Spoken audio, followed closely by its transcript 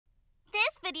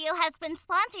video has been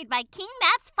sponsored by King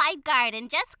Maps 5 Guard and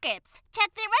Just Scripts.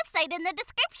 Check their website in the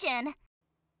description.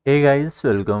 Hey guys,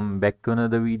 welcome back to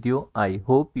another video. I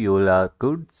hope you all are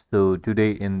good. So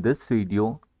today in this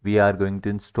video, we are going to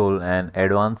install an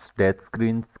advanced death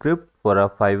screen script for our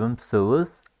FiveM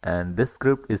servers, and this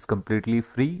script is completely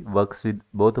free, works with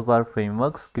both of our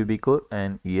frameworks QBCore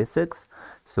and ESX.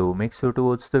 So make sure to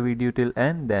watch the video till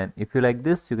end. Then if you like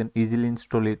this, you can easily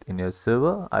install it in your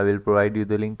server. I will provide you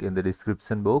the link in the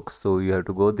description box, so you have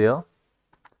to go there.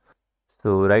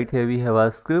 So right here we have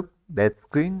our script, death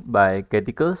screen by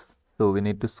Caticus. So we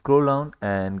need to scroll down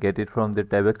and get it from the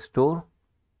Tebex store.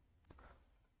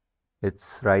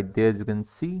 It's right there, as you can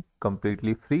see,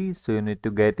 completely free. So you need to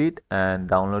get it and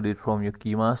download it from your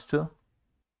keymaster.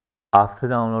 After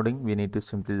downloading, we need to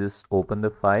simply just open the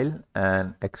file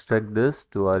and extract this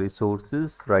to our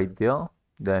resources right there.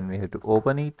 Then we have to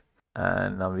open it,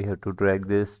 and now we have to drag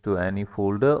this to any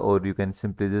folder, or you can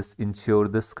simply just ensure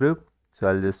the script. So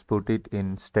I'll just put it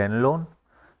in standalone.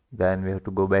 Then we have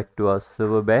to go back to our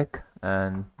server back,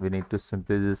 and we need to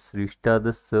simply just restart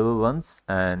the server once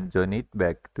and join it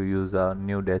back to use our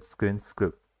new death screen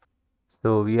script.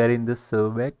 So we are in the server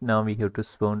back. Now we have to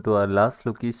spawn to our last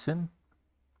location,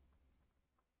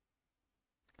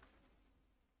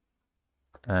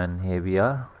 and here we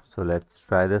are. So let's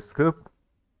try the script,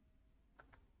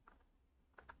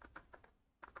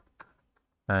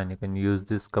 and you can use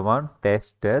this command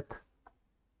test death.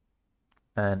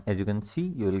 And as you can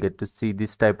see, you will get to see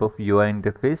this type of UI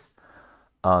interface.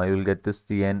 You will get to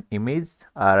see an image,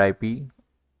 RIP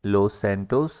Los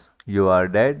Santos, you are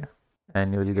dead,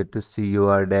 and you will get to see you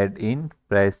are dead in,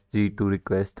 press G to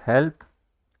request help.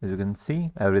 As you can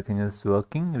see, everything is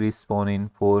working. Respawn in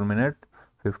 4 minutes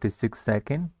 56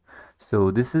 seconds.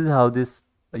 So this is how this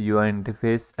UI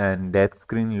interface and death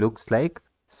screen looks like.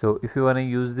 So if you want to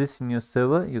use this in your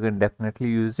server, you can definitely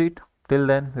use it. Till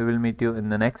then, we will meet you in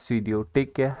the next video.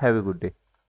 Take care. Have a good day.